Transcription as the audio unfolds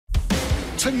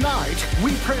Tonight,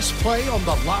 we press play on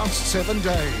the last 7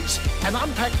 days and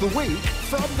unpack the week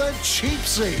from the cheap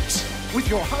seats with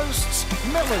your hosts,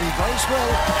 Melanie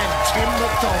Bracewell and Tim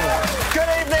McDonald. Good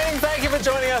evening. Thank you for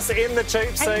joining us in the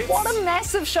cheap seats. And what a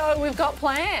massive show we've got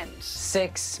planned.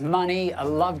 Sex, money, a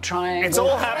love triangle. It's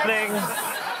all happening.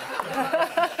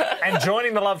 And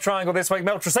joining the love triangle this week,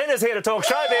 Mel Tresina's here to talk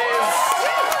showbiz.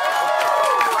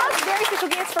 Very special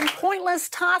guests from Pointless,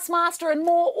 Taskmaster and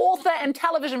more. Author and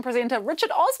television presenter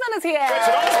Richard Osman is here.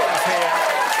 Richard Osman is here.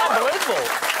 Unbelievable.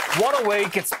 What a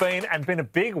week it's been, and been a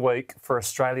big week for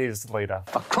Australia's leader.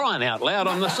 For crying out loud,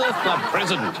 I'm the surf club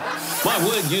president. My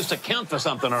word used to count for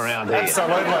something around here.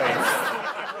 Absolutely.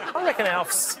 I reckon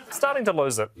Alf's starting to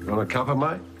lose it. You want a cuppa,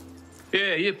 mate?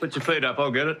 Yeah, you put your feet up,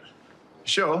 I'll get it.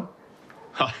 Sure.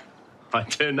 I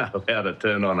do know how to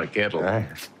turn on a kettle.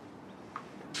 Alf.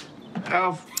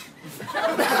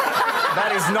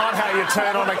 That is not how you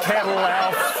turn on a kettle,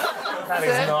 Alf. That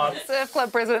is not. Surf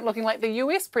Club president looking like the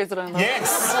US president.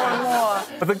 Yes. More and more.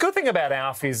 But the good thing about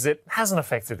Alf is it hasn't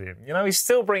affected him. You know, he's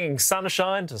still bringing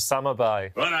sunshine to Summer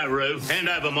Bay. Righto, Roo. Hand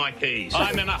over my keys.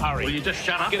 I'm in a hurry. Will you just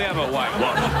shut up? Get out of the way.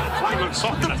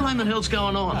 What the flaming hell's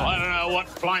going on? I don't know what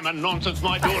flaming nonsense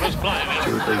my daughter's playing at.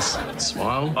 You at least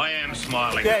smile. I am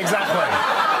smiling. Yeah, exactly.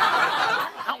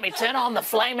 Help me turn on the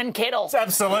flaming kettle.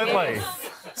 Absolutely.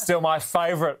 Still my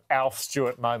favourite Alf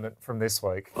Stewart moment from this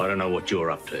week. I don't know what you're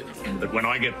up to, but when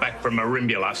I get back from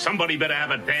Marimbula, somebody better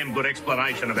have a damn good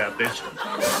explanation about this.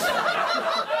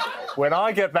 When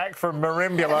I get back from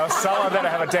Marimbula, someone better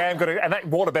have a damn good... And that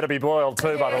water better be boiled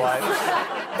too, by the way.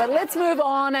 But let's move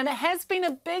on, and it has been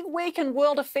a big week in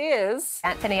world affairs.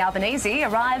 Anthony Albanese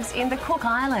arrives in the Cook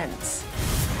Islands.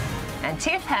 And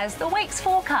Tiff has the week's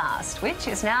forecast, which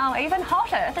is now even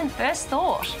hotter than first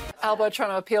thought. Albo trying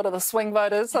to appeal to the swing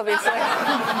voters, obviously.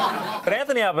 But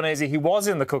Anthony Albanese, he was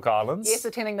in the Cook Islands. Yes,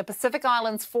 attending the Pacific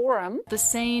Islands Forum. The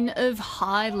scene of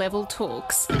high-level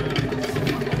talks.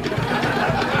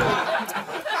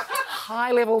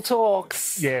 High-level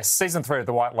talks. Yes, season 3 of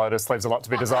The White Lotus leaves a lot to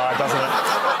be desired, doesn't it?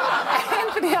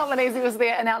 Anthony Albanese was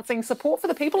there announcing support for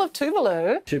the people of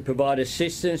Tuvalu. To provide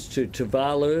assistance to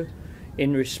Tuvalu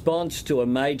in response to a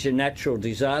major natural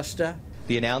disaster.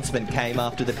 The announcement came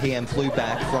after the PM flew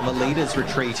back from a leaders'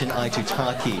 retreat in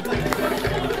Aitutaki. A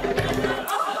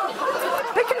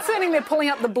bit concerning they're pulling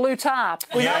up the blue tarp.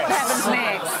 We know what happens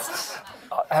next.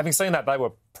 Having seen that, they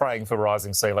were praying for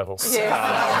rising sea levels. Yeah.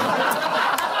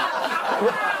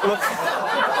 Look,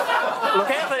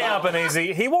 Anthony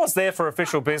Albanese, he was there for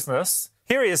official business.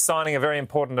 Here he is signing a very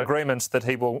important agreement that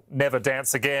he will never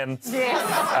dance again. Yes.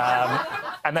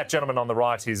 And that gentleman on the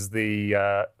right is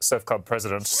the surf club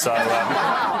president. So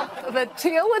The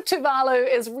deal with Tuvalu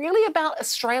is really about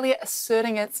Australia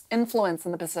asserting its influence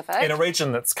in the Pacific. in a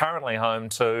region that's currently home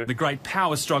to the great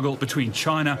power struggle between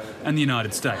China and the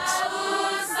United States.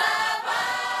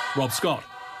 Rob Scott,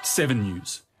 7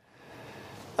 News.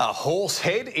 A horse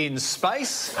head in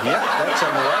space. Yeah, that's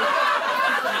on the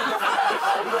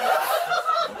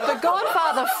way. The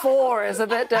Godfather 4 is a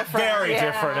bit different. very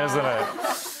different, isn't it?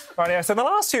 Right, now, so in the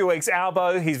last few weeks,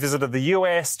 Albo, he's visited the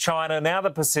US, China, now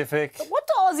the Pacific. But what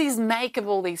do Aussies make of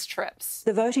all these trips?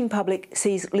 The voting public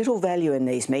sees little value in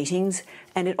these meetings,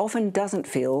 and it often doesn't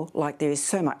feel like there is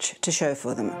so much to show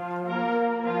for them.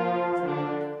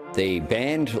 The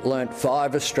band learnt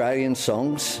 5 Australian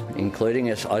songs, including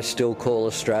I Still Call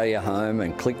Australia Home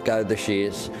and Click Go the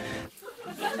Shears.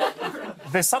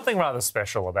 There's something rather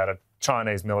special about a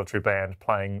Chinese military band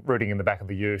playing Rooting in the Back of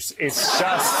the Ute. It's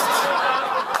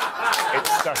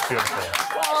just beautiful.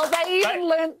 Well, they even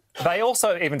learnt... They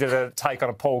also even did a take on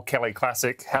a Paul Kelly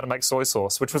classic, How to Make Soy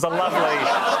Sauce, which was a lovely...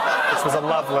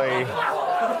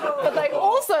 But they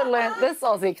also learnt this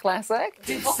Aussie classic.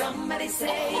 Did somebody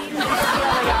say...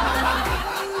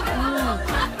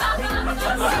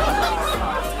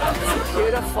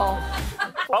 Beautiful.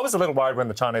 I was a little worried when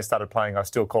the Chinese started playing I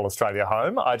Still Call Australia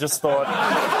Home. I just thought...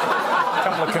 A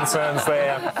couple of concerns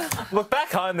there. Look,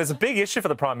 back home, there's a big issue for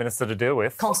the Prime Minister to deal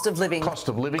with. Cost of living. Cost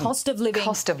of living. Cost of living.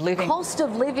 Cost of living. Cost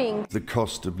of living. The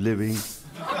cost of living.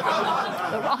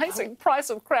 The rising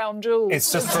price of crown jewels.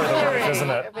 It's just through the roof,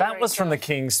 isn't it? That was from the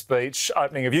King's speech,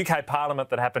 opening of UK Parliament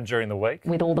that happened during the week.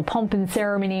 With all the pomp and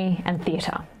ceremony and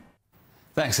theatre.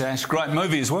 Thanks, Ash. Great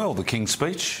movie as well, The King's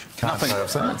Speech. Nothing like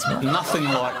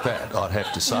that, I'd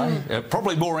have to say.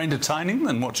 Probably more entertaining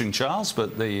than watching Charles,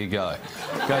 but there you go.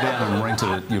 Go down and rent it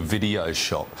at your video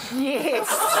shop. Yes.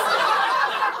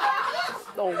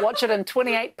 Or watch it in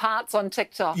 28 parts on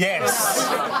TikTok. Yes.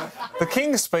 The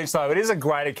King's speech, though, it is a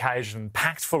great occasion,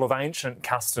 packed full of ancient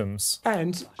customs.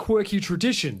 And quirky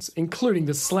traditions, including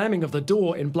the slamming of the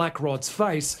door in Black Rod's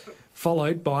face,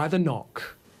 followed by the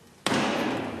knock.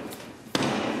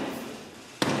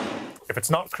 If it's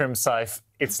not CrimSafe,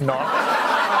 it's not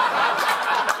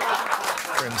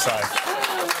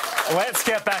CrimSafe. Let's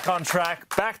get back on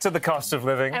track, back to the cost of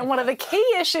living. And one of the key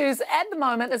issues at the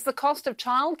moment is the cost of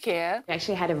childcare. We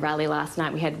actually had a rally last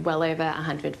night. We had well over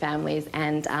 100 families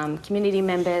and community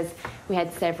members. We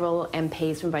had several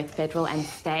MPs from both federal and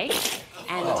state.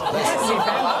 And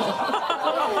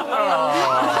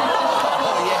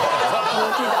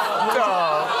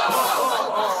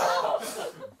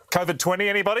COVID-20,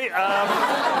 anybody?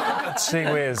 Gee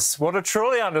whiz. Well, to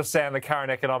truly understand the current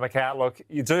economic outlook,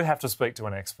 you do have to speak to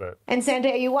an expert. And Santa,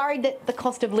 are you worried that the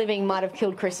cost of living might have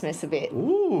killed Christmas a bit?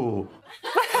 Ooh.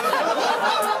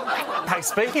 Hey,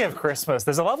 speaking of Christmas,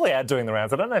 there's a lovely ad doing the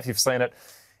rounds. I don't know if you've seen it.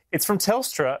 It's from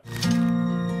Telstra.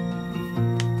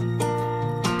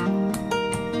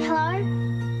 Hello?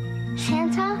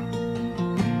 Santa?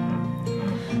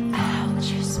 I'll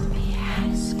just be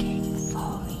asking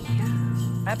for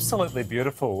you. Absolutely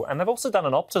beautiful. And they've also done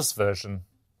an Optus version.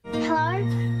 Hello?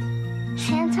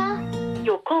 Santa?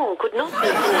 Your call could not be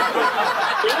connected.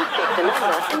 Please check the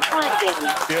number and try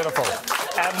again. Beautiful.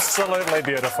 Absolutely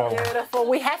beautiful. Beautiful.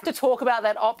 We have to talk about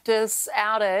that Optus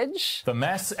outage. The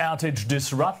mass outage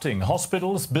disrupting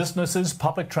hospitals, businesses,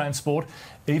 public transport,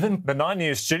 even the 9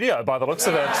 News studio, by the looks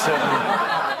of it.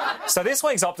 So this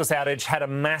week's Optus outage had a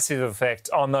massive effect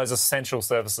on those essential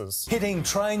services. Hitting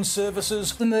train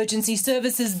services, emergency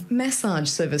services, massage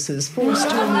services, forced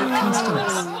to remove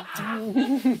customers.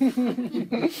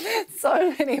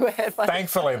 So many were hit by...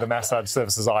 Thankfully, the massage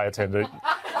services I attended.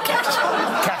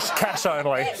 Cash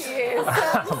only.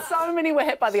 Yes. So many were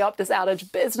hit by the Optus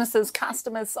outage. Businesses,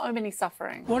 customers, so many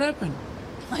suffering. What happened?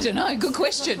 I don't know. Good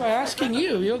question. We're asking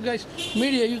you. You guys,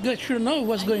 media, you guys should know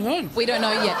what's going on. We don't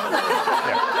know yet.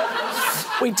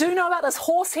 We do know about this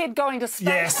horse head going to space.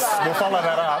 Yes, we'll follow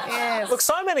that up. Yes. Look,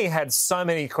 so many had so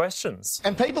many questions.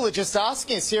 And people are just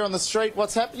asking us here on the street,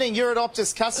 what's happening? You're an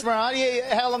Optus customer, aren't you?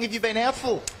 How long have you been out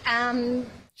for?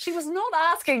 She was not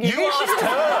asking you. You asked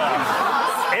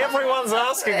her. Everyone's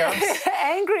asking us.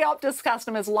 Angry Optus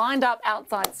customers lined up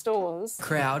outside stores. A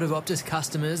crowd of Optus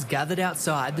customers gathered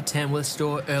outside the Tamworth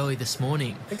store early this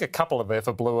morning. I think a couple are there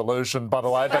for Blue Illusion, by the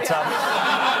way. But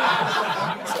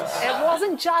it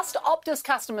wasn't just Optus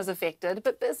customers affected,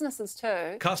 but businesses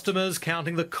too. Customers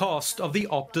counting the cost of the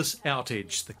Optus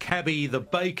outage. The cabbie, the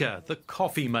baker, the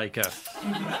coffee maker.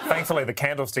 Thankfully, the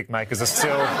candlestick makers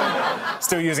are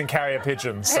still using carrier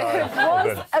pigeons. So, it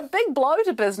was a big blow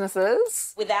to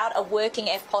businesses. Without a working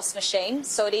EFTPOS machine,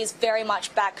 so it is very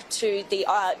much back to the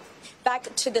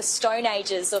Stone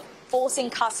Ages of forcing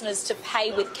customers to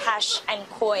pay with cash and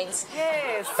coins.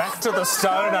 Yes. Back to the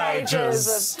Stone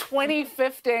Ages of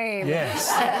 2015. Yes.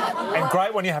 And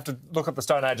great when you have to look at the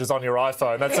Stone Ages on your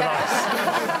iPhone. That's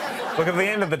nice. Look, at the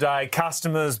end of the day,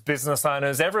 customers, business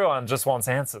owners, everyone just wants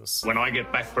answers. When I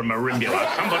get back from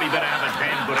Marimbula, somebody better have a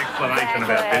damn good explanation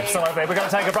about this. Absolutely. We're going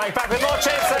to take a break. Back with more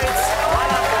Cheap Seats.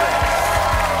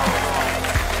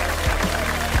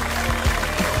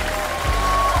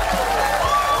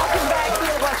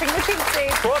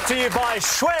 Brought to you by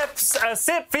Schweppes, a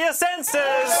sip for your senses. So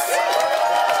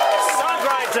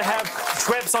great to have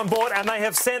Schweppes on board, and they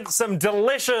have sent some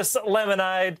delicious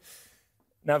lemonade.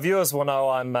 Now, viewers will know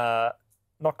I'm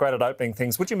not great at opening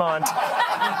things. Would you mind?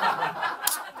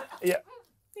 Yeah.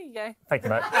 There you go. Thank you,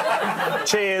 mate.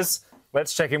 Cheers.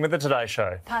 Let's check in with the Today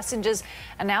Show. Passengers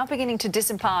are now beginning to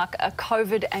disembark a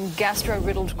COVID and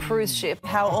gastro-riddled cruise ship.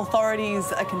 How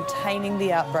authorities are containing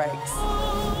the outbreaks.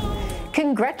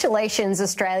 Congratulations,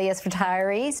 Australia's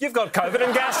retirees. You've got COVID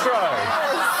and gastro.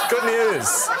 Good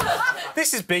news.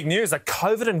 This is big news, a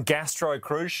COVID and gastro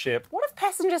cruise ship. What have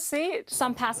passengers said?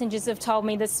 Some passengers have told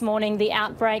me this morning the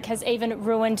outbreak has even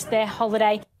ruined their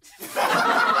holiday.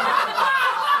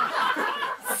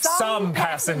 Some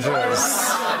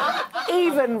passengers.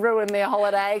 Even ruin their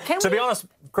holiday. To be honest,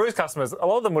 cruise customers, a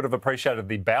lot of them would have appreciated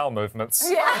the bowel movements.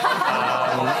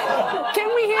 Yeah.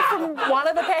 Can we hear from one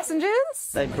of the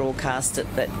passengers? They broadcast it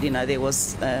that, there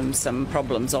was some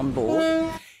problems on board.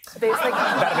 That'd be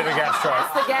the gastro.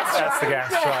 That's the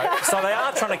gastro. So they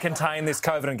are trying to contain this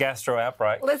COVID and gastro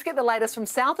outbreak. Let's get the latest from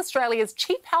South Australia's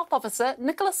Chief Health Officer,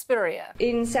 Nicola Spurrier.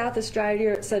 In South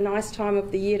Australia, it's a nice time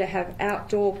of the year to have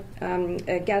outdoor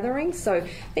gatherings. So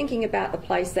thinking about the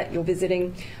place that you're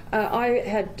visiting, I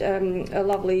had a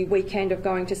lovely weekend of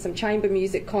going to some chamber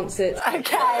music concerts.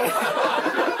 Okay.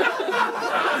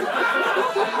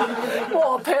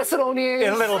 More personal news.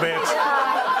 A little bit.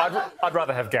 I'd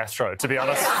rather have gastro, to be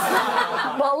honest.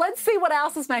 Well, let's see what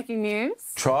else is making news.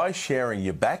 Try sharing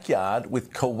your backyard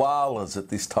with koalas at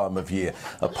this time of year.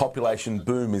 A population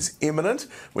boom is imminent,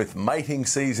 with mating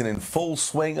season in full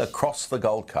swing across the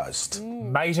Gold Coast.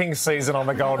 Mating season on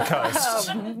the Gold Coast.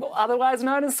 Otherwise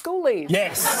known as school leave.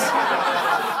 Yes.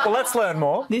 Well, let's learn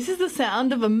more. This is the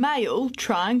sound of a male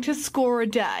trying to score a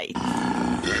day.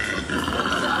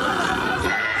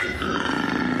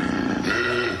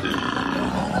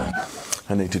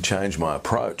 I need to change my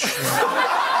approach.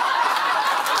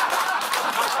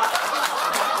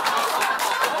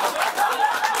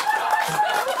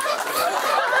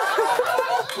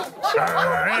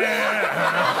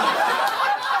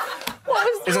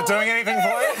 Is it doing anything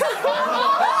for you?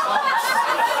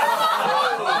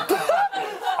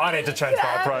 I need to change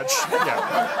my approach.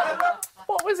 Yeah.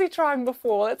 What was he trying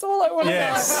before? That's all I want to know.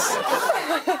 Yes.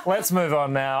 Let's move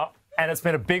on now. And it's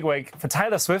been a big week for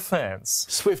Taylor Swift fans.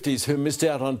 Swifties who missed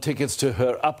out on tickets to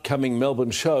her upcoming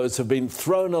Melbourne shows have been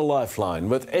thrown a lifeline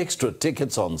with extra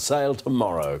tickets on sale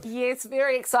tomorrow. Yes,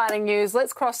 very exciting news.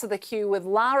 Let's cross to the queue with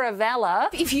Lara Vella.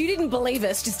 If you didn't believe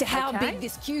us just how big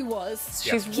this queue was,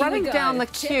 she's running down the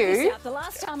queue. Check this out. The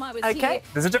last time I was here,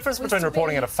 There's a difference between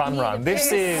reporting at a fun run.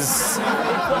 This is...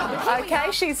 Okay,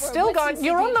 she's still going.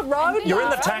 You're on the road. You're in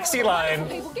the taxi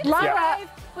lane. Lara...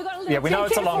 Yeah, we know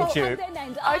it's a long queue.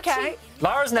 Okay.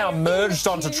 Lara's now merged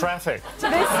onto traffic.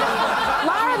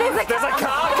 Lara, there's a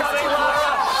car coming,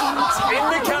 Lara!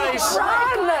 Indicate!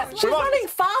 Run! She's running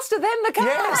faster than the car.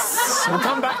 Yes! We'll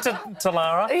come back to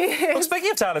Lara. Yes. Look,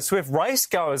 speaking of Taylor Swift, race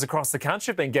goers across the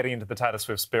country have been getting into the Taylor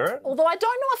Swift spirit. Although I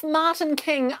don't know if Martin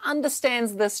King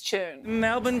understands this tune.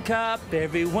 Melbourne Cup,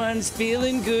 everyone's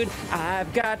feeling good.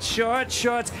 I've got short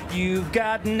shorts, you've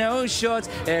got no shorts.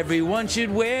 Everyone should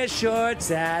wear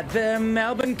shorts at the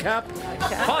Melbourne Cup.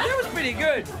 Okay. Oh, that was pretty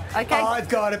good. Okay. I've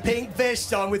got a pink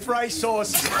vest on with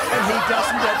racehorse, and he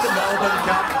doesn't get the Melbourne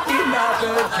Cup in our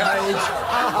birdcage.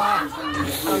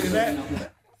 Look at that.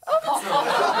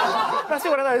 Must be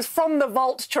one of those from the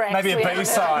vault tracks. Maybe a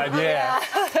B-side, yeah.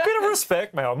 Bit of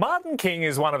respect, Mel. Martin King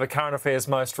is one of the current affairs'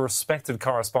 most respected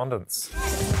correspondents.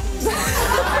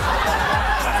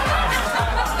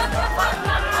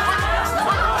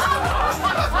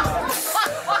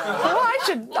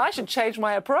 I should change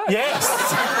my approach. Yes.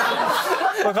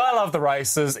 Look, I love the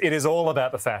races. It is all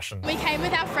about the fashion. We came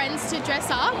with our friends to dress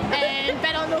up and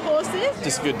bet on the horses.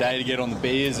 Just a good day to get on the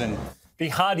beers and... The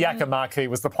Hard Yakka Marquee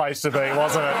was the place to be,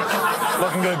 wasn't it?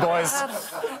 Looking good, boys.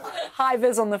 High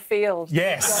vis on the field.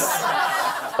 Yes.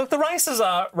 Look, the races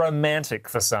are romantic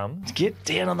for some. Get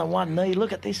down on the one knee.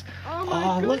 Look at this.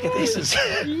 Oh, look at this.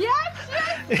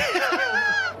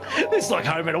 It's like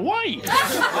home and away.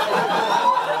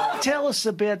 Tell us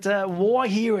about why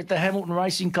here at the Hamilton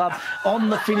Racing Club on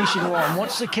the finishing line.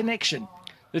 What's the connection?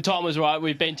 The time was right.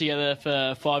 We've been together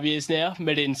for 5 years now.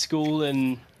 Met in school,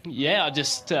 and I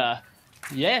just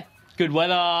good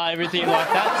weather, everything like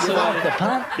that. So like the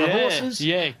punt, the horses.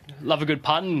 Yeah, love a good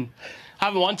punt. And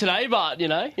haven't won today, but you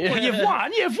know. Well, you've won,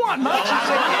 mate. I've won,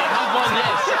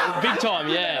 yes, big time,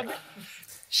 yeah.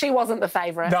 She wasn't the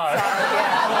favourite. No. So,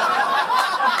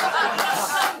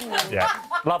 yeah.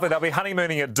 Lovely. They'll be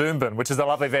honeymooning at Doomben, which is a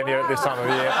lovely venue at this time of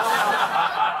year.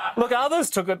 Look, others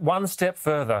took it one step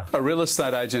further. A real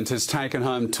estate agent has taken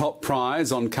home top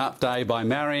prize on Cup Day by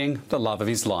marrying the love of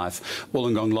his life.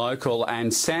 Wollongong local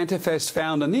and Santa Fest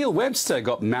founder Neil Webster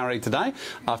got married today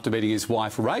after meeting his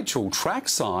wife Rachel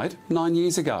trackside 9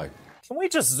 years ago. Can we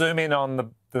just zoom in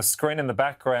on the screen in the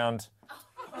background?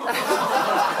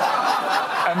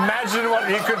 Imagine what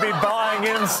you could be buying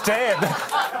instead.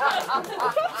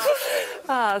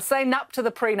 Say nup to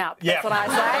the prenup. That's what I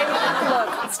say. Look,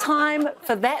 it's time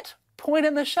for that point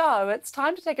in the show. It's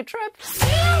time to take a trip.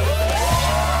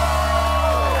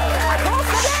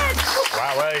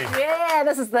 Wowee. Yeah,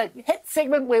 this is the hit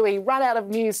segment where we run out of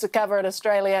news to cover in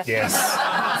Australia. Yes.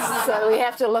 So we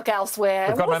have to look elsewhere.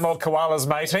 We've got no more koalas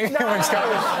mating. No.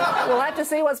 We'll have to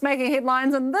see what's making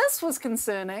headlines, and this was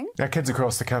concerning. Now, kids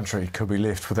across the country could be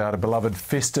left without a beloved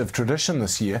festive tradition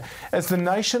this year as the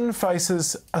nation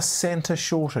faces a Santa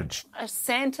shortage. A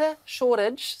Santa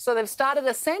shortage. So they've started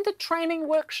a Santa training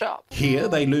workshop. Here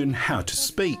they learn how to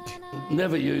speak.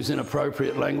 Never use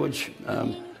inappropriate language.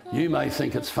 You may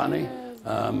think it's funny,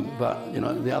 but,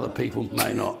 the other people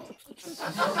may not.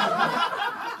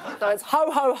 So it's ho,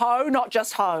 ho, ho, not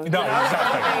just ho. No,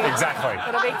 exactly.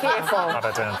 Got to be careful. Not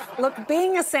a turn. Look,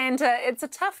 being a Santa, it's a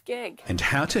tough gig. And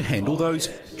how to handle those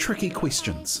tricky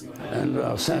questions. And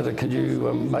Santa, could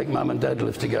you make Mum and Dad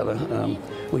live together?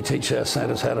 We teach our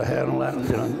Santas how to handle that.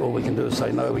 All we can do is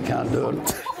say, no, we can't do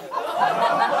it.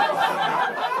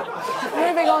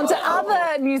 Moving on to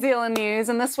other New Zealand news,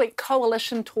 and this week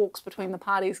coalition talks between the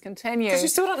parties continue. Because you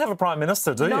still don't have a Prime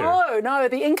Minister, do you? No.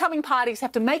 The incoming parties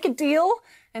have to make a deal,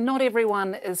 and not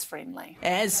everyone is friendly.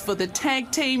 As for the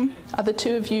tag team, are the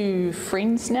two of you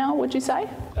friends now, would you say?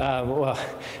 Well,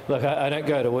 look, I don't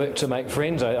go to work to make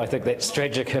friends. I think that's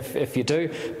tragic if you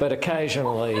do. But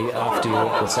occasionally, after you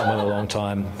work with someone a long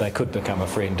time, they could become a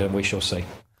friend, and we shall see.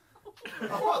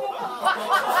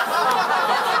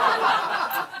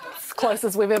 As close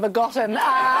as we've ever gotten. Not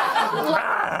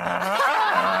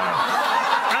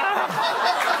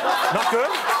good?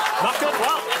 Not good?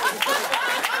 Well.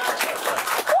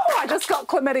 Oh, I just got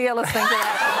chlamydia listening to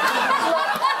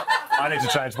that. I need to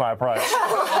change my approach.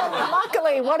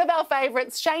 Luckily, one of our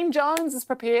favourites, Shane Jones, is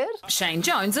prepared. Shane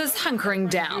Jones is hunkering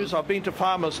down. I've been to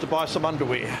Farmers to buy some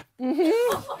underwear.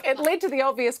 It led to the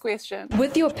obvious question.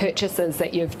 With your purchases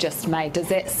that you've just made, does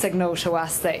that signal to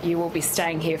us that you will be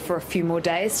staying here for a few more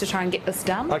days to try and get this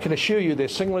done? I can assure you they're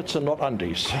singlets and not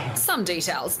undies. Some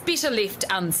details better left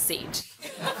unsaid.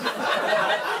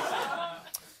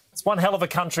 It's one hell of a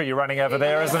country you're running over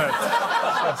there, isn't it?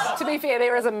 To be fair,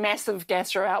 there is a massive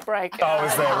gastro outbreak. Oh,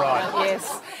 is there? Right.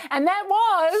 Yes. And that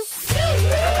was...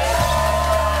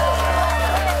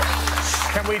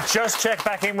 Can we just check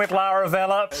back in with Lara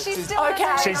Vella? She's still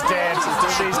okay. She's dead.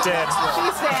 She's dead.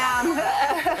 She's down.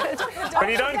 But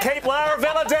you don't keep Lara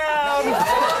Vella down.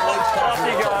 Off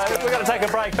you go. We're going to take a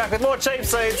break. Back with more Cheap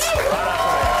Seats. Right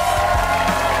after this.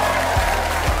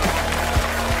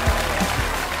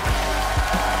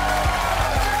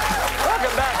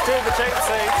 Welcome back to the Cheap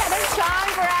Seats. And it's time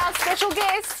for our special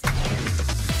guest.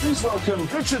 Please welcome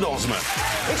Richard Osman.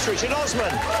 It's Richard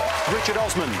Osman. Richard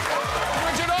Osman.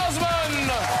 Richard Osman!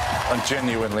 I'm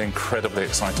genuinely incredibly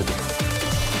excited.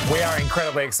 We are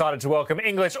incredibly excited to welcome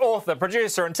English author,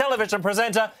 producer and television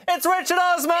presenter, it's Richard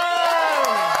Osman!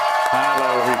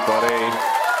 Hello, everybody.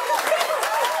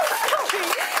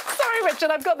 Sorry, Richard,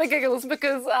 I've got the giggles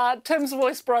because Tim's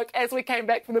voice broke as we came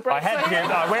back from the break.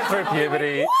 I went through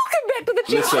puberty. Welcome back to the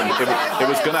Cheap Listen, Seats. it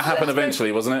was going to happen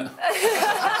eventually, wasn't it?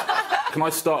 Can I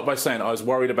start by saying I was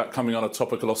worried about coming on a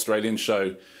topical Australian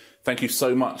show. Thank you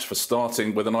so much for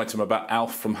starting with an item about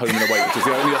Alf from Home and Away, which is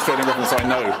the only Australian reference I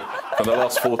know for the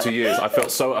last 40 years. I felt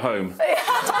so at home.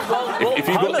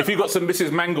 If you've got some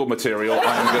Mrs. Mangle material,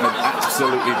 I'm going to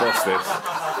absolutely boss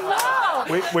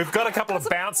this. We've got a couple of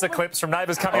bouncer clips from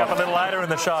Neighbours coming up a little later in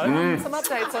the show. Some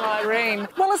updates on Irene.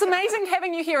 Well, it's amazing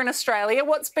having you here in Australia.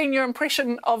 What's been your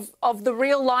impression of the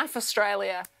real life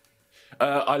Australia?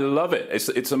 I love it.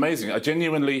 It's amazing. I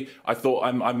thought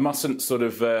I mustn't sort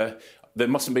of... there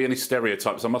mustn't be any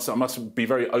stereotypes. I must be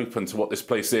very open to what this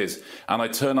place is. And I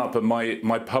turn up and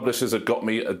my publishers have got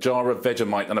me a jar of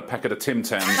Vegemite and a packet of Tim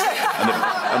Tams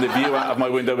and the view out of my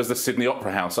window is the Sydney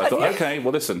Opera House. I thought, OK,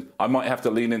 well, listen, I might have to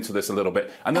lean into this a little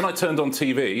bit. And then I turned on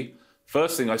TV.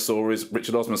 First thing I saw is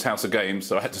Richard Osman's House of Games,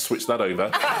 so I had to switch that over.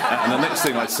 And the next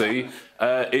thing I see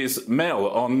is Mel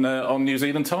on New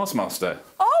Zealand Taskmaster.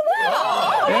 Oh,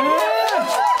 wow!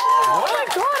 Oh, my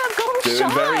God, I've got all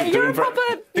shy. You're a proper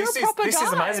This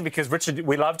is amazing because, Richard,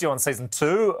 we loved you on season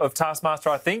 2 of Taskmaster,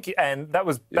 I think, and that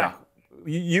was back...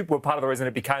 You were part of the reason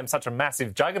it became such a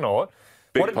massive juggernaut.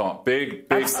 Big part, Tim,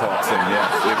 big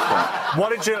part.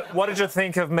 What did you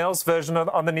think of Mel's version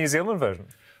on the New Zealand version?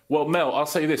 Well, Mel, I'll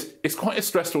say this. It's quite a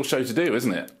stressful show to do,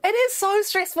 isn't it? It is so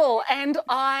stressful, and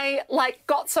I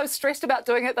got so stressed about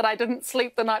doing it that I didn't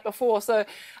sleep the night before. So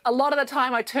a lot of the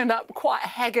time I turned up quite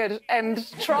haggard and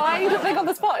trying to think on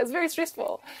the spot. It's very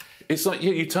stressful. It's like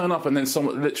you turn up and then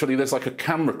there's like a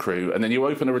camera crew and then you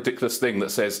open a ridiculous thing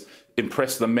that says,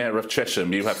 impress the Mayor of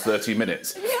Chesham, you have 30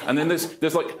 minutes. And then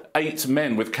there's like 8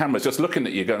 men with cameras just looking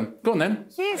at you going, go on then.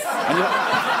 Yes. And you're like,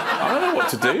 I don't know what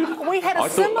to do. We had a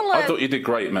similar... I thought you did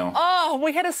great, Mel. Oh,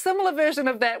 we had a similar version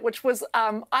of that, which was,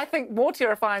 I think, more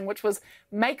terrifying, which was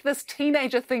make this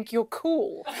teenager think you're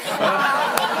cool.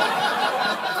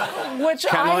 Which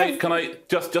Can I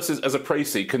just as a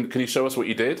précis, can you show us what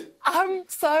you did?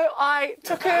 So I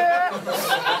took her.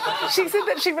 She said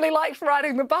that she really liked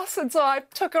riding the bus, and so I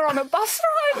took her on a bus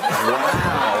ride.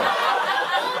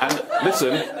 Wow. And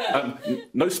listen,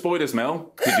 no spoilers,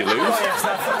 Mel. Did you lose?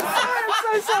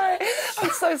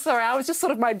 I'm so sorry. I was just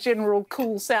sort of my general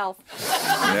cool self.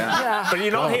 Yeah. But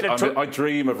you're not here to... I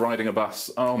dream of riding a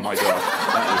bus. Oh, my God.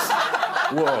 That is...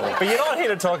 Whoa. But you're not here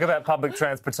to talk about public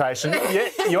transportation.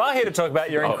 You are here to talk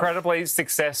about your incredibly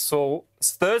successful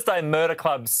Thursday Murder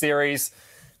Club series.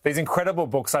 These incredible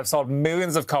books. They've sold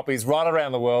millions of copies right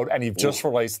around the world, and you've just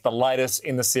released the latest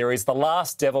in the series, The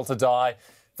Last Devil to Die.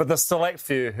 For the select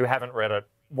few who haven't read it,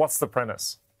 what's the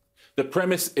premise? The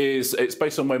premise is it's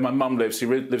based on where my mum lives. She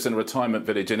lives in a retirement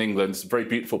village in England. It's a very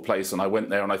beautiful place. And I went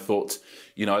there and I thought,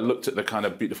 you know, I looked at the kind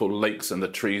of beautiful lakes and the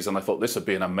trees and I thought this would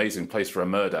be an amazing place for a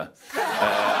murder.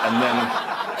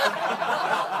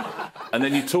 And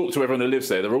then you talk to everyone who lives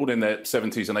there. They're all in their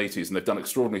 70s and 80s and they've done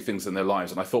extraordinary things in their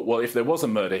lives. And I thought, well, if there was a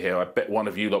murder here, I bet one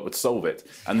of you lot would solve it.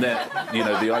 And then, you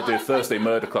know, the idea of Thursday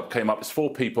Murder Club came up. It's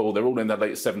 4 people. They're all in their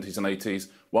late 70s and 80s.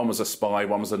 One was a spy,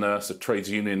 one was a nurse, a trades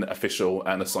union official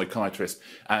and a psychiatrist.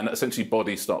 And essentially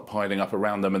bodies start piling up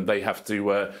around them and they have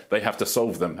to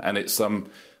solve them. And it's...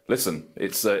 Listen,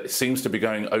 it seems to be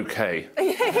going okay.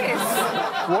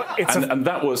 Yes. And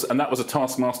that was a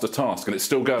Taskmaster task, and it's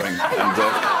still going. And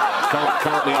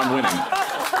currently, I'm winning.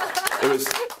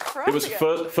 It was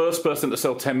first person to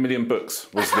sell 10 million books.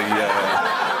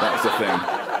 That was the thing.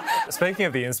 Speaking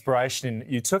of the inspiration,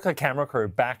 you took a camera crew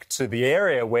back to the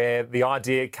area where the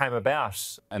idea came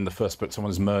about. And the first book,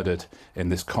 someone is murdered in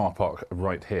this car park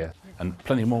right here, and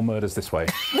plenty more murders this way.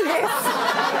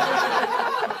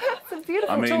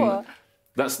 Beautiful I mean, tour.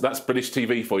 that's British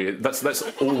TV for you. That's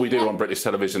all we do on British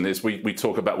television is we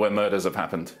talk about where murders have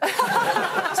happened.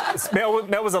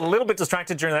 Mel was a little bit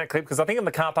distracted during that clip because I think in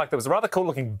the car park there was a rather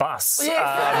cool-looking bus.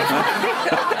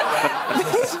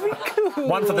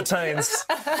 One for the teens.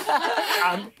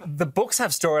 The books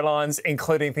have storylines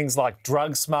including things like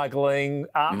drug smuggling,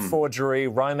 art forgery,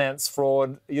 romance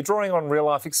fraud. You're drawing on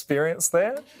real-life experience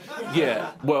there?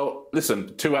 Yeah, well,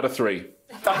 listen, 2 out of 3.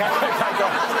 Okay,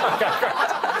 great.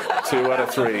 2 out of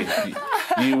 3.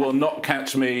 You will not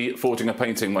catch me forging a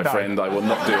painting, my friend. I will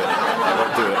not do it. I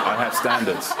won't do it. I have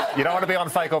standards. You don't want to be on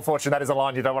Fake or Fortune. That is a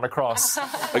line you don't want to cross.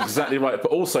 Exactly right. But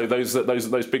also,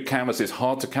 those big canvases,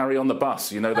 hard to carry on the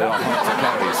bus. You know, they are hard to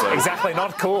carry. So. Exactly.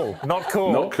 Not cool. Not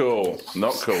cool. Not cool.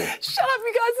 Not cool. Shut up,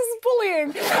 you guys. This is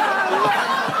bullying.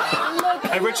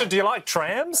 Hey, Richard, do you like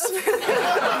trams?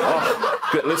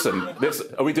 Listen,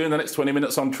 are we doing the next 20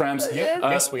 minutes on trams?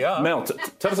 Yes, we are. Mel,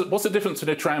 tell us, what's the difference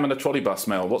between a tram and a trolley bus,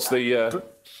 Mel? What's the...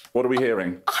 what are we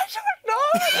hearing? I don't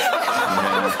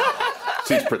know.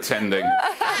 She's pretending.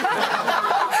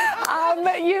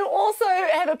 You also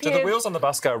have appeared... Do the wheels on the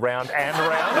bus go round and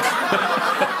round?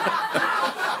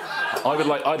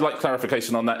 I'd like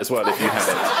clarification on that as well, if you have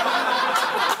it.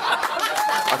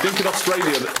 I think in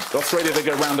Australia they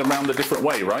go round and round a different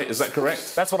way, right? Is that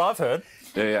correct? That's what I've heard.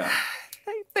 Yeah.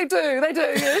 They do,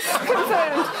 yes.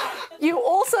 Confirmed. You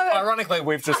also... Ironically,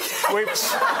 we've just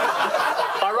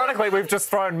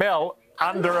thrown Mel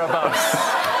under a bus.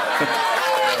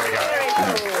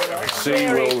 She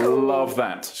will love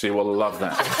that. She will love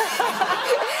that.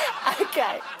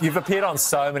 Okay. You've appeared on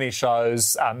so many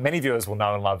shows. Many viewers will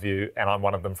know and love you, and I'm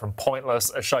one of them, from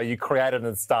Pointless, a show you created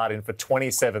and starred in for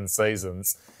 27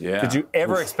 seasons. Yeah. Did you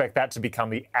ever expect that to become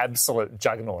the absolute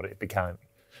juggernaut it became?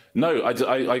 No, I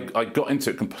got into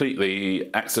it completely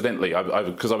accidentally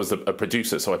because I was a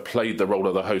producer, so I played the role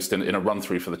of the host in a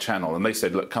run-through for the channel, and they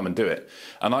said, "Look, come and do it."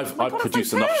 And I've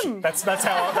produced enough. That's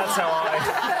how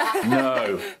I.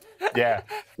 No. Yeah.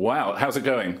 Wow. How's it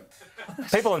going?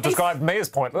 People have described me as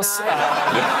pointless.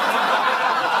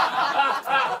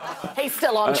 He's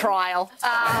still on trial.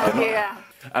 Yeah.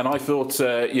 And I thought,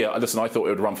 I thought it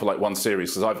would run for like one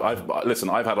series because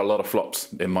I've had a lot of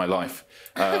flops in my life,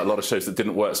 a lot of shows that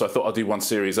didn't work. So I thought I'd do one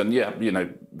series, and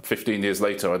 15 years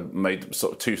later, I made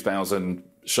sort of 2,000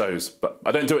 shows. But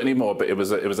I don't do it anymore. But it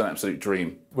was an absolute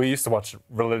dream. We used to watch it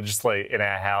religiously in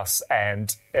our house,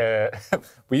 and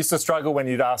we used to struggle when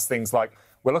you'd ask things like,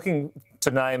 "We're looking to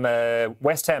name a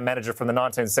West Ham manager from the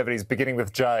 1970s beginning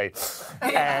with J."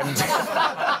 And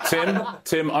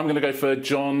Tim, I'm going to go for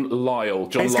John Lyle.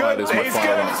 John Lyle is my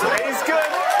final answer. He's good.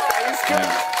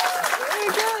 Yeah.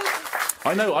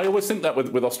 I know. I always think that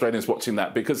with Australians watching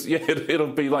that because it'll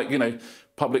be like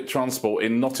public transport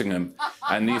in Nottingham,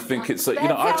 and you think it's Sounds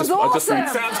cool,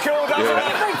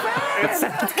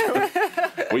 doesn't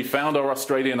it? We found our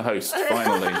Australian host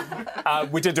finally.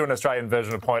 We did do an Australian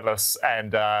version of Pointless,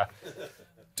 and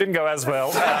didn't go as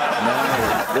well. No.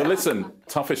 Well, listen,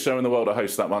 toughest show in the world to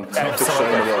host that one. Toughest show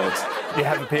in the world. You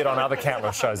have appeared on other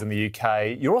countless shows in the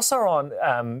UK. You're also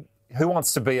on Who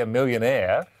Wants to Be a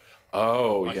Millionaire?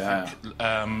 Oh, yeah.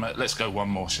 Let's go one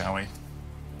more, shall we?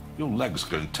 Your leg's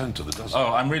going 10 to the dozen.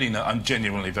 Oh, I'm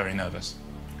genuinely very nervous.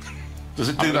 Does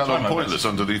it do that on Pointless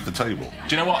underneath the table?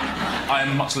 Do you know what? I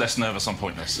am much less nervous on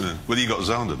Pointless. Yeah. Well, you got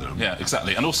Xander there. Yeah,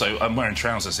 exactly. And also, I'm wearing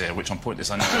trousers here, which on Pointless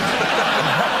I know.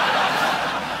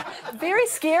 Very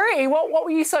scary. What were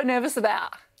you so nervous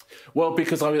about? Well,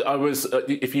 because I was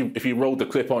if you rolled the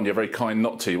clip on, you're very kind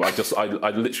not to.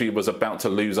 I literally was about to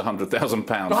lose £100,000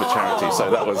 for charity, so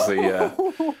that was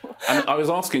the. And I was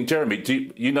asking Jeremy,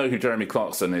 do you know who Jeremy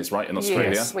Clarkson is, right, in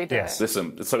Australia? Yes, we do. Yes.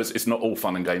 Listen, so it's not all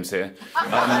fun and games here.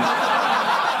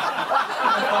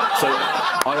 So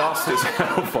I asked his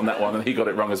help on that one, and he got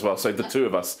it wrong as well. So the two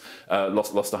of us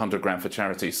lost £100,000 for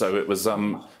charity. So it was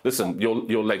listen,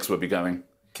 your legs would be going.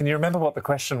 Can you remember what the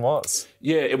question was?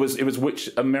 Yeah, it was which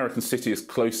American city is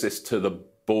closest to the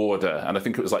border, and I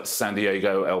think it was like San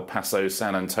Diego, El Paso,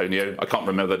 San Antonio. I can't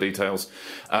remember the details,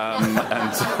 and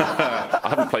I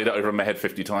haven't played it over in my head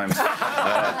 50 times.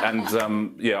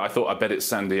 Yeah, I thought I bet it's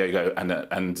San Diego,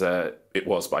 and it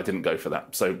was, but I didn't go for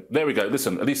that. So there we go.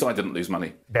 Listen, at least I didn't lose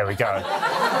money. There we go.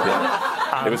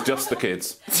 Yeah. It was just the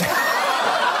kids.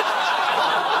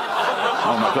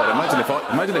 Oh my God!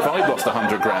 Imagine if I'd lost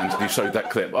 £100,000 and you showed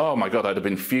that clip. Oh my God, I'd have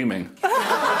been fuming.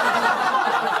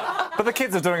 But the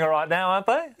kids are doing all right now, aren't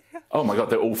they? Oh my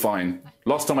God, they're all fine.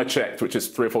 Last time I checked, which is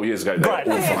 3 or 4 years ago, they're all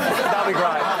fine. That'll be great.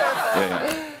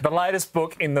 Yeah. The latest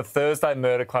book in the Thursday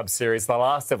Murder Club series, The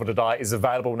Last Devil to Die, is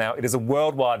available now. It is a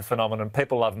worldwide phenomenon.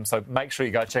 People love them, so make sure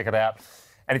you go check it out.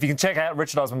 And if you can check out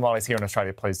Richard Osman while he's here in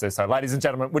Australia, please do so. Ladies and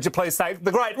gentlemen, would you please say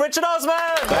the great Richard Osman?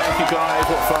 Thank you, guys.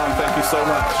 What fun. Thank you so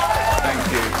much.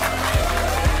 Thank you.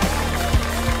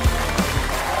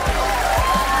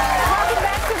 Welcome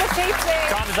back to the Chief Thing.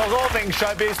 Time to talk all things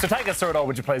showbiz. To take us through it all,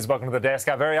 would you please welcome to the desk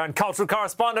our very own cultural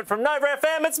correspondent from Nova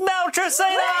FM, it's Mel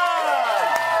Tracina!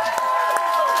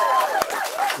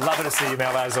 Lovely to see you,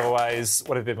 Mel, as always.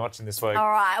 What have you been watching this week?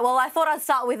 All right, well, I thought I'd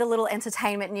start with a little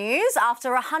entertainment news.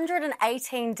 After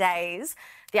 118 days,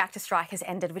 the actor strike has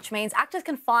ended, which means actors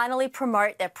can finally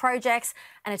promote their projects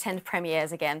and attend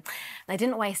premieres again. They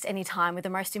didn't waste any time with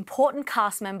the most important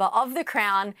cast member of The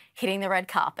Crown hitting the red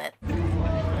carpet.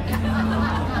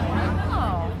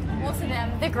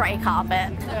 The grey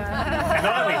carpet.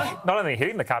 Not only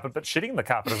hitting the carpet, but shitting the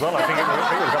carpet as well. I think we've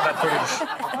got that footage.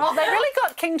 Well, they really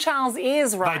got King Charles'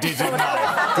 ears right. They did, didn't they?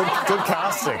 Good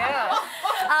casting. Yeah.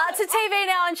 To TV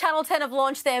now and Channel 10 have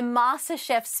launched their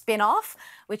MasterChef spin-off,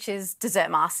 which is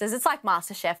Dessert Masters. It's like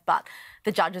MasterChef, but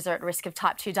the judges are at risk of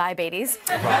type 2 diabetes.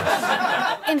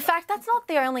 In fact, that's not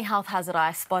the only health hazard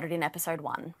I spotted in episode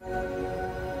 1.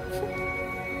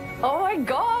 Oh my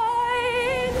God!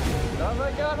 Oh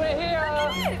my God, we're here!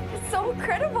 Look at it! It's so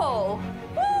incredible!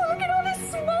 Oh, look at all this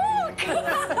smoke!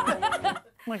 Oh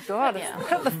my God! Yeah.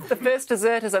 The first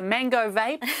dessert is a mango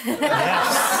vape.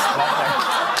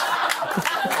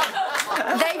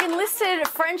 They've enlisted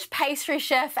French pastry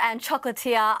chef and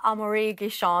chocolatier Amaury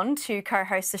Guichon to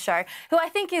co-host the show, who I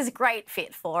think is a great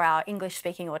fit for our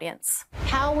English-speaking audience.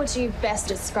 How would you best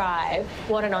describe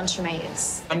what an entremet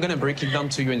is? I'm gonna break it down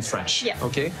to you in French, yeah.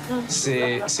 OK?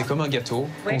 C'est comme un gâteau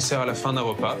qu'on sert à la fin d'un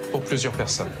repas pour plusieurs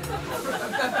personnes.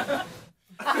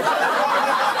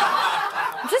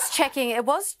 I'm just checking, it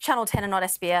was Channel 10 and not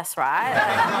SBS, right?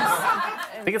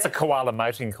 I think it's a koala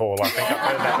mating call. I think I've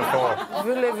heard that before.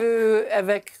 Voulez-vous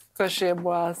avec chez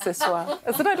moi ce soir?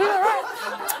 Did I do that right?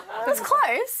 That's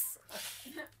close.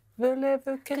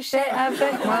 Voulez-vous coucher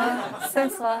avec moi ce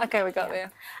soir? OK, we got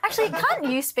there. Actually, can't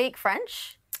you speak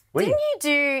French? Oui. Didn't you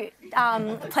do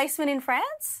placement in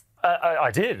France? I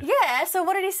did. Yeah, so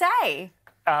what did he say?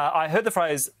 I heard the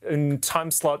phrase "un time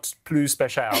slot plus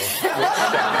spécial,"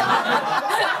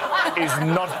 which is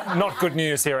not good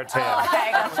news here at 10. Oh,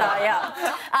 okay, gotcha,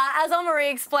 yeah. As Amaury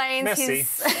explains,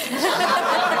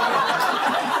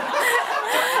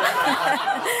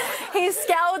 he's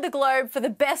scoured the globe for the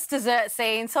best dessert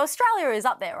scene, so Australia is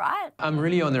up there, right? I'm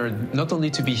really honoured not only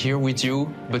to be here with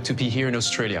you, but to be here in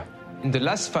Australia. In the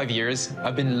last 5 years,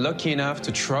 I've been lucky enough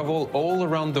to travel all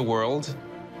around the world,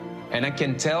 and I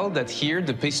can tell that here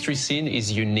the pastry scene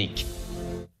is unique.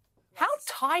 How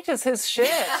tight is his shirt?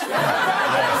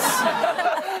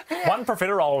 One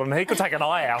profiterole and he could take an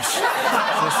eye out.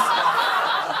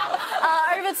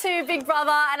 Over to Big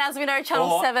Brother, and as we know,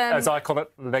 Channel 7... as I call it,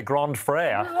 Le Grand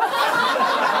Frère.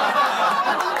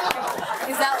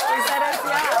 Is that it?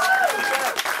 Yeah.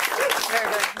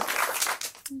 Very good.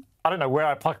 I don't know where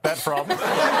I plucked that from.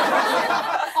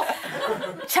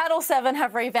 Channel 7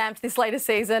 have revamped this latest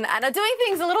season and are doing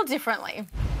things a little differently.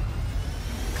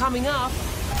 Coming up,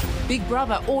 Big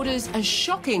Brother orders a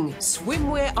shocking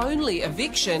swimwear-only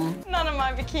eviction. None of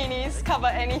my bikinis cover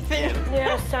anything.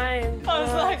 Yeah, same. I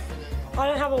was like, I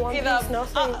don't have a one piece,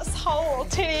 nothing. Asshole or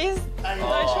titties.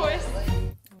 No choice.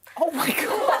 Oh my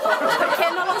God.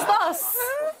 ¿Qué no los dos?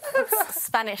 It's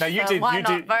Spanish. No, you so did. Why you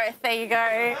not did. both? There you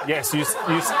go. Yes, you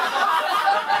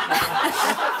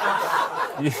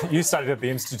studied at the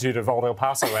Institute of Old El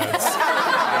Paso ads.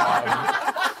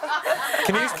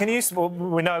 Can you? Well,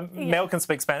 we know Mel can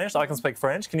speak Spanish. I can speak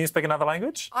French. Can you speak another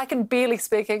language? I can barely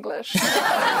speak English.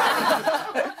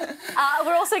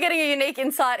 We're also getting a unique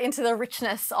insight into the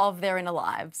richness of their inner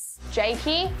lives.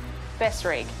 Jakey, best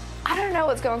rig. I don't know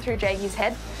what's going through Jakey's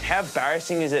head. How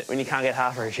embarrassing is it when you can't get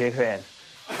half for a chick fan?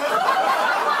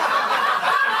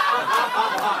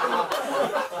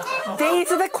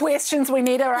 These are the questions we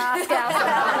need to ask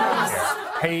ourselves.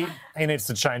 He needs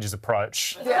to change his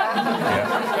approach.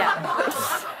 Yeah.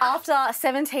 After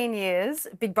 17 years,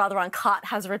 Big Brother Uncut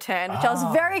has returned, which I was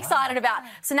very excited about.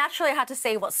 So naturally I had to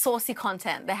see what saucy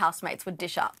content their housemates would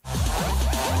dish up.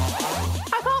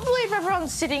 I can't believe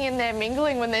everyone's sitting in there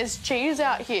mingling when there's cheese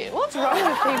out here. What's wrong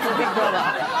with people, Big Brother?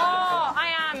 Oh,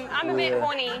 I am. I'm a bit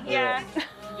horny, yeah.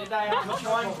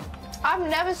 I've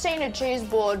never seen a cheese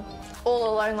board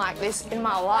all alone like this in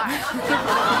my life.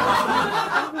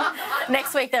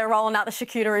 Next week they're rolling out the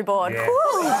charcuterie board. Yeah.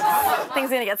 Woo! Things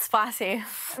are going to get spicy.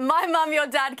 My Mum, Your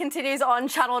Dad continues on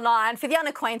Channel 9. For the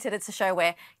unacquainted, it's a show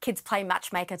where kids play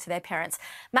matchmaker to their parents.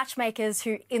 Matchmakers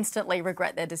who instantly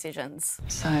regret their decisions.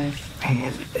 So,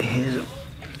 here's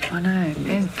I know,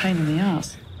 there's a pain in the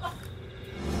ass.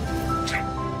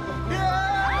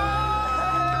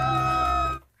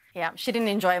 Yeah, she didn't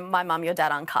enjoy My Mum, Your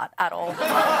Dad Uncut at all.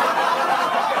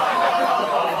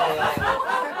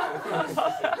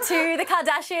 To the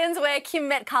Kardashians, where Kim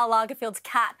met Karl Lagerfeld's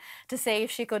cat to see if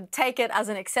she could take it as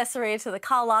an accessory to the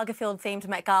Karl Lagerfeld-themed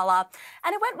Met Gala,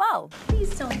 and it went well.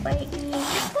 Please don't bite me.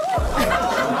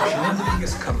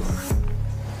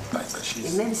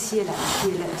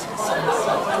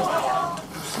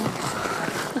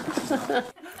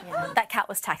 That cat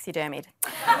was taxidermied.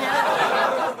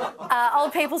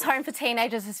 Old People's Home for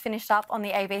Teenagers has finished up on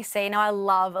the ABC. Now, I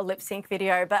love a lip sync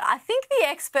video, but I think the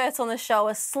experts on the show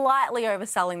are slightly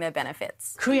overselling their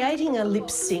benefits. Creating a lip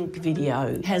sync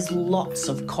video has lots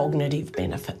of cognitive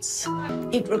benefits.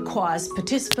 It requires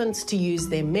participants to use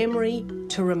their memory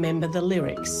to remember the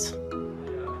lyrics.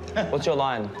 What's your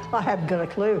line? I haven't got a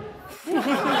clue.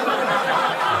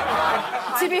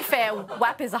 To be fair,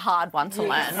 WAP is a hard one to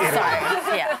learn. So,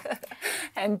 yeah.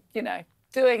 And, you know,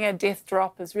 doing a death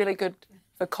drop is really good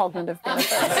for cognitive benefits.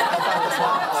 So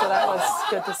that was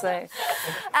good to see.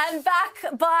 And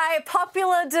back by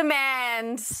popular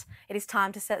demand, it is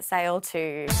time to set sail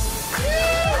to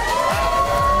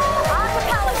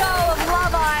Archipelago of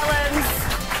Love Island,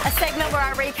 a segment where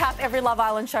I recap every Love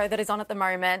Island show that is on at the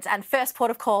moment. And first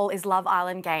port of call is Love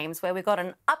Island Games, where we got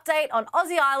an update on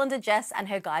Aussie Islander Jess and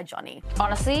her guy Johnny.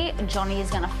 Honestly, Johnny is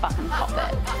going to fucking pop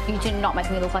it. You do not make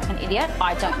me look like an idiot.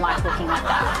 I don't like looking like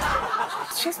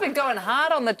that. She's been going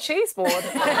hard on the cheese board.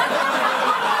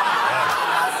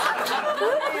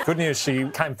 Good news, she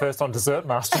came first on Dessert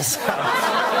Masters.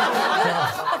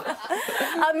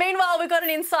 Meanwhile, we've got an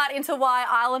insight into why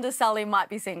Islander Sally might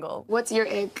be single. What's your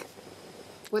ick?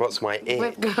 What's my ick?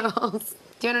 With girls.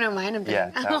 Do you want to know mine?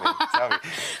 Yeah, tell me.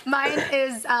 Mine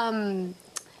is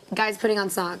guys putting on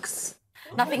socks.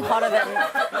 Nothing hotter than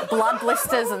blood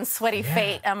blisters and sweaty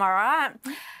feet, am I right?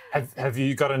 Have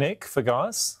you got an ick for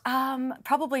guys?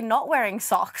 Probably not wearing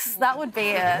socks. That would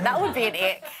be an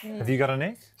ick. Have you got an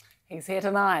ick? He's here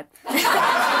tonight.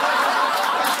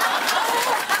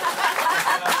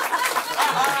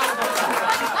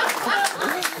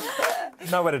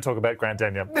 Nowhere to talk about Grant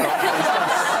Denyer.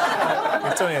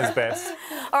 He's doing his best.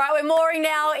 All right, we're mooring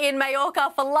now in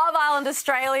Mallorca for Love Island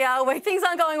Australia, where things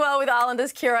aren't going well with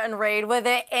Islanders Kira and Reid. Were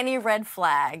there any red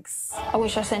flags? I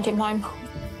wish I sent him home.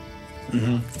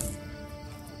 Mm-hmm.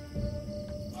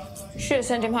 Should have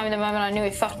sent him home the moment I knew he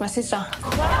fucked my sister. That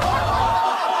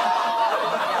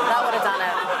would have done it.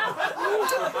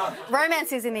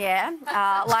 Romance is in the air,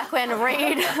 like when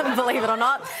Reid, believe it or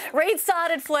not, Reid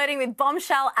started flirting with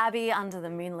bombshell Abby under the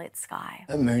moonlit sky.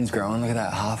 That moon's growing, look at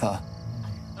that halfer.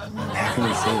 How can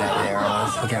we see that there,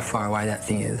 Oz? Look how far away that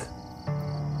thing is.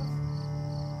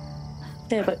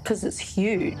 Yeah, but because it's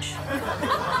huge.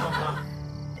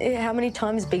 Yeah, how many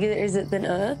times bigger is it than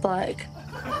Earth? Like...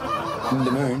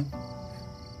 The moon?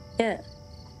 Yeah.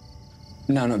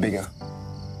 No, not bigger.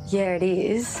 Yeah, it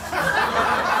is.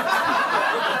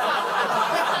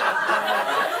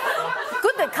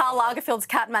 Good that Karl Lagerfeld's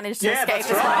cat managed to escape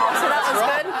as well, so that was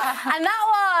good. And that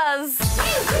was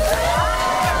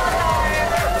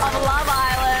of Love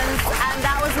Island, and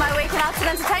that was my week in arts and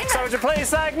entertainment. So would you please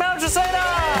thank Mel Jacina?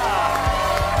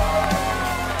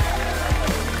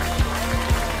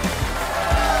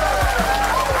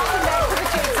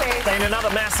 Been another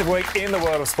massive week in the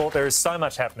world of sport. There is so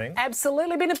much happening.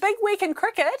 Absolutely. Been a big week in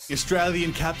cricket.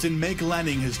 Australian captain Meg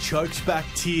Lanning has choked back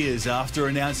tears after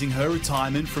announcing her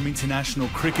retirement from international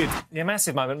cricket. Yeah,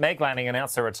 massive moment. Meg Lanning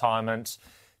announced her retirement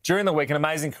During the week, an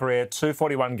amazing career,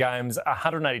 241 games,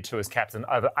 182 as captain,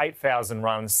 over 8,000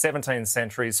 runs, 17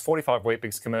 centuries, 45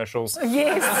 Weet-Bix commercials.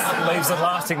 Yes. Leaves a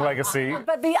lasting legacy.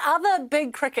 But the other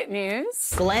big cricket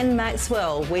news... Glenn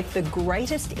Maxwell with the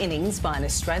greatest innings by an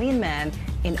Australian man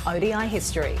in ODI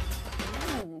history.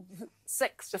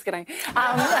 6, just kidding.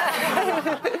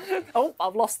 Oh,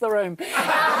 I've lost the room. Look,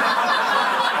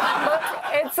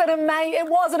 it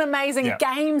was an amazing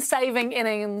game-saving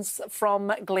innings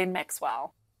from Glenn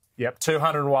Maxwell. Yep,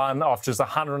 201 off just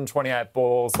 128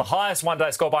 balls. The highest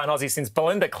one-day score by an Aussie since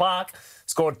Belinda Clark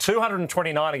scored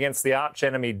 229 against the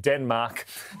arch-enemy Denmark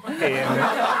in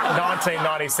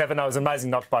 1997. That was an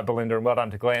amazing knock by Belinda, and well done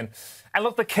to Glenn. And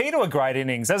look, the key to a great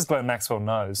innings, as Glenn Maxwell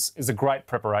knows, is a great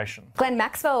preparation. Glenn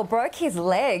Maxwell broke his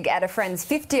leg at a friend's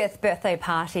 50th birthday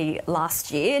party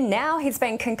last year. Now he's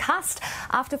been concussed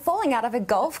after falling out of a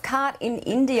golf cart in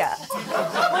India.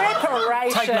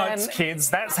 Preparation. Take notes, kids.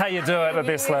 That's how you do it at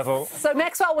this level. So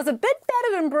Maxwell was a bit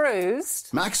battered and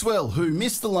bruised. Maxwell, who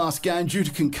missed the last game due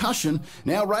to concussion,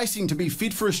 now racing to be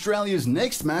fit for Australia's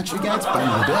next match against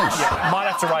Bangladesh. Yeah, might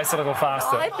have to race a little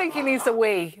faster. I think he needs a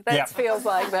wee. That feels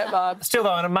like that vibe. Still,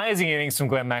 though, an amazing innings from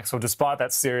Glenn Maxwell, despite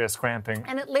that serious cramping.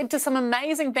 And it led to some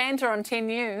amazing banter on 10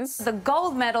 News. The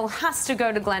gold medal has to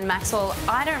go to Glenn Maxwell.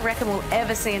 I don't reckon we'll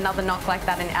ever see another knock like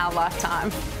that in our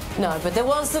lifetime. No, but there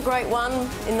was the great one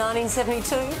in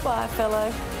 1972 by a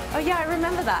fellow. Oh, yeah, I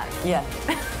remember that. Yeah.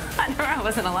 I know I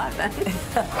wasn't alive then.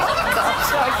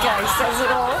 Gosh, OK, says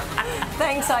it all.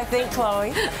 Thanks, I think,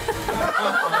 Chloe.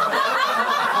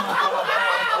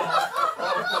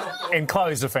 In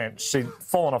Chloe's defence, she'd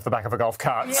fallen off the back of a golf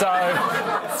cart, so...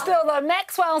 Still, though,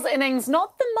 Maxwell's innings,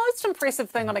 not the most impressive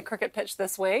thing on a cricket pitch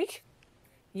this week.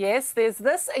 Yes, there's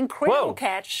this incredible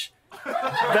catch. Something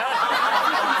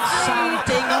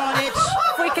on it.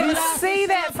 We can see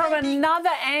that from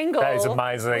another angle. That is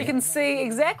amazing. We can see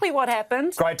exactly what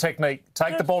happened. Great technique.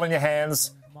 Take the ball in your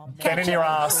hands, then in your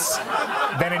ass,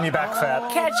 then in your back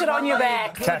fat. Catch it on your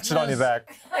back. Catch it on your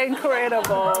back.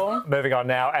 Incredible. Moving on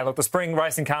now. And look, the Spring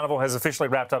Racing Carnival has officially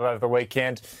wrapped up over the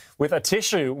weekend with a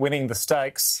tissue winning the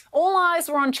stakes. All eyes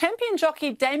were on champion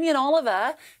jockey Damien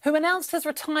Oliver, who announced his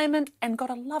retirement and got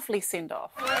a lovely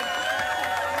send-off.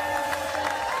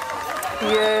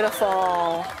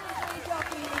 Beautiful.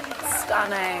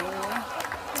 Stunning.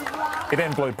 It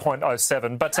then blew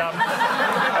 .07, but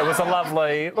it was a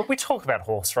lovely... Look, we talk about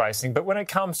horse racing, but when it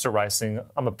comes to racing,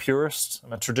 I'm a purist,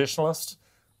 I'm a traditionalist.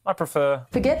 I prefer...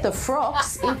 Forget the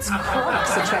frocks, it's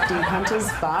crocs attracting punters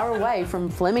far away from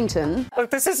Flemington. Look,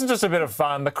 this isn't just a bit of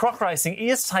fun. The croc racing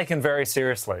is taken very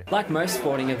seriously. Like most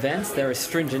sporting events, there is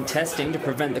stringent testing to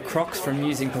prevent the crocs from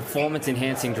using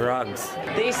performance-enhancing drugs.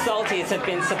 These salties have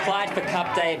been supplied for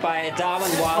Cup Day by Darwin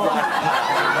Wildlife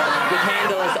Park, with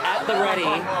handlers at the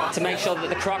ready to make sure that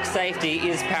the croc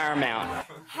safety is paramount.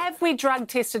 Have we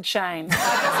drug-tested Shane? Be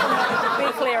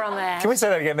clear on that. Can we say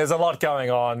that again? There's a lot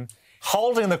going on.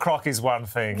 Holding the croc is one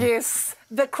thing. Yes.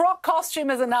 The croc costume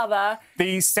is another.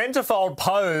 The centrefold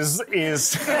pose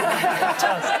is...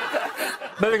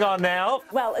 Moving on now.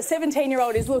 Well, a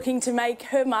 17-year-old is looking to make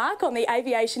her mark on the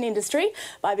aviation industry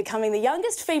by becoming the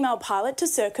youngest female pilot to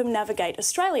circumnavigate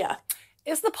Australia.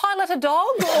 Is the pilot a dog?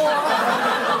 Or...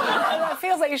 It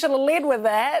feels like you should have led with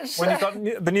that. When you've got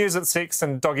the news at 6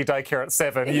 and doggy daycare at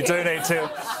 7, you do need to...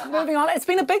 Moving on. It's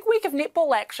been a big week of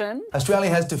netball action.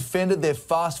 Australia has defended their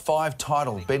Fast 5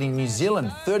 title, beating New Zealand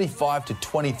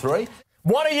 35-23.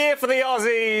 What a year for the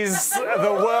Aussies!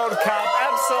 The World Cup,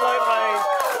 absolutely.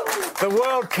 The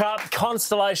World Cup,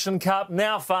 Constellation Cup,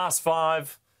 now Fast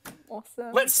 5.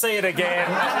 Awesome. Let's see it again.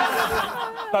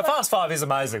 No, Fast 5 is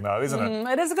amazing, though, isn't it?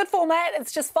 It is a good format.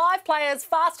 It's just 5 players,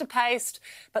 faster paced.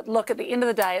 But look, at the end of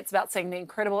the day, it's about seeing the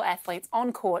incredible athletes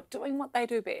on court doing what they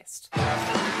do best.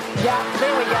 Yeah,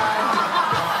 there we go.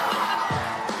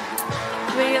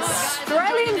 The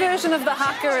Australian version of the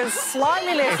haka is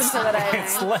slightly less intimidating.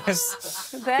 It's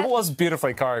less. It was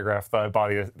beautifully choreographed, though,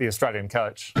 by the Australian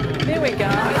coach. There we go.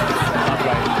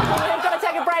 Lovely. We've got to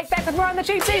take a break. Back with more on the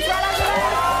cheap seats right after that.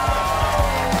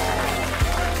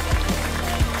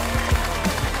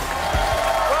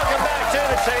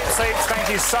 Cheap Seats, thank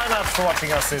you so much for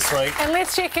watching us this week. And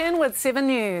let's check in with 7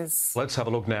 News. Let's have a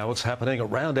look now what's happening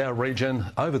around our region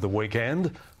over the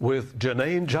weekend with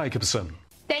Janine Jacobson.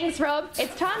 Thanks, Rob.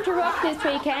 It's time to rock this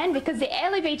weekend because the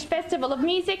Airlie Beach Festival of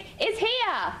Music is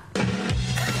here.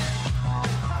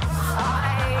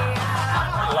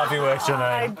 Love your work, Janine.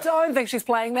 I don't think she's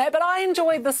playing that, but I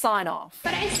enjoyed the sign-off.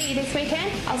 If I don't see you this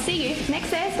weekend, I'll see you next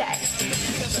Thursday.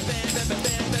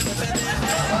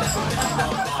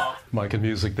 Making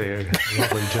music there.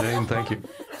 Lovely, Janine, thank you.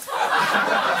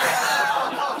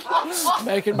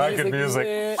 Making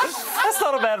music.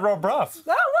 about Rob Bruff.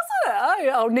 Oh, wasn't it?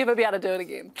 I'll never be able to do it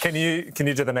again. Can you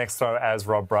do the next throw as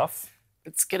Rob Bruff?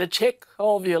 Let's get a check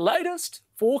of your latest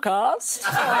forecast.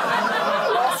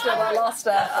 I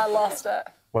lost it.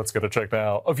 Let's get a check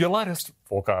now of your latest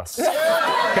forecast.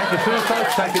 Catch the two,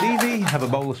 folks. Take it easy. Have a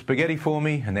bowl of spaghetti for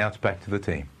me, and now it's back to the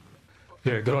team.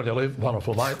 Yeah, good on you, Liv.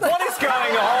 Wonderful, mate. What is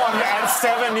going on at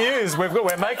 7 News?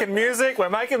 We're making music,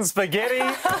 we're making spaghetti.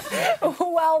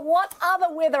 Well, what other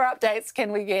weather updates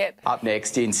can we get? Up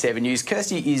next in 7 News,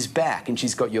 Kirsty is back and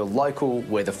she's got your local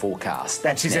weather forecast.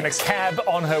 And she's next. In a cab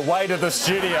on her way to the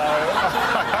studio.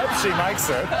 I hope she makes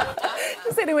it.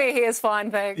 Just anywhere here is fine,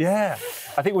 thanks. Yeah.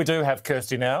 I think we do have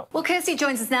Kirsty now. Well, Kirsty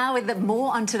joins us now with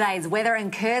more on today's weather.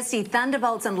 And Kirsty,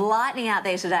 thunderbolts and lightning out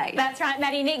there today. That's right,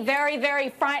 Maddie. Nick, very, very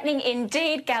frightening indeed.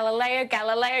 Galileo.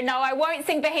 No, I won't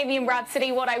sing Bohemian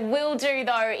Rhapsody. What I will do,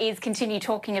 though, is continue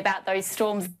talking about those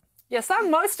storms. You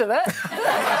sung most of it.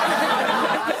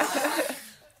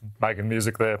 Making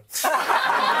music there.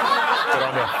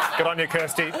 Good on you,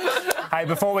 Kirsty. Hey,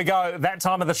 before we go, that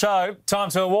time of the show, time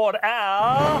to award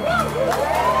our...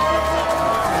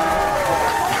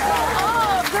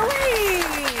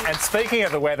 And speaking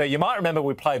of the weather, you might remember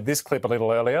we played this clip a little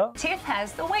earlier. Tiff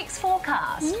has the week's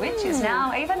forecast, which is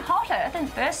now even hotter than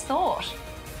first thought.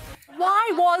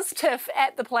 Why was Tiff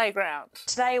at the playground?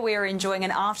 Today we're enjoying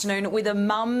an afternoon with a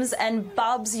mums and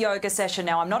bubs yoga session.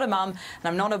 Now, I'm not a mum and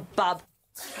I'm not a bub.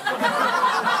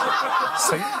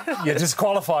 So you're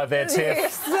disqualified there, Tiff.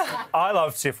 Yes. I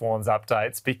love Tiff Warren's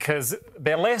updates because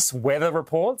they're less weather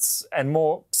reports and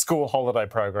more school holiday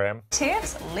program.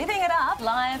 Tiff's living it up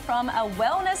live from a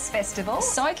wellness festival,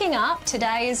 soaking up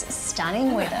today's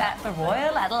stunning weather at the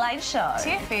Royal Adelaide Show.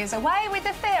 Tiff is away with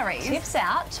the fairies. Tiff's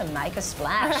out to make a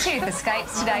splash. Tiff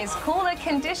escapes today's cooler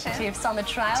conditions. Tiff's on the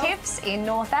trail. Tiff's in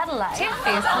North Adelaide. Tiff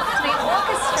is off to the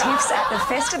orchestra. Tiff's at the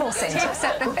festival centre. Tiff's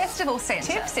at the festival centre.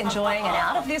 Tiff's enjoying an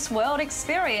out-of-this-world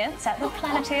experience at the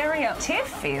planetarium.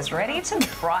 Tiff is ready to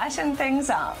brighten things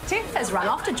up. Tiff has run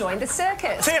off to join the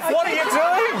circus. Tiff, what are you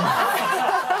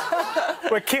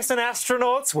doing? We're kissing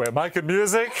astronauts, we're making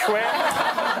music.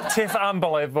 Tiff,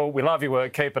 unbelievable. We love your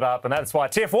work, keep it up. And that's why,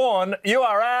 Tiff Warren, you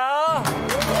are our... And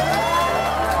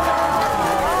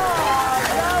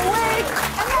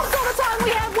that's all the time we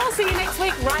have. We'll see you next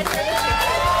week right here.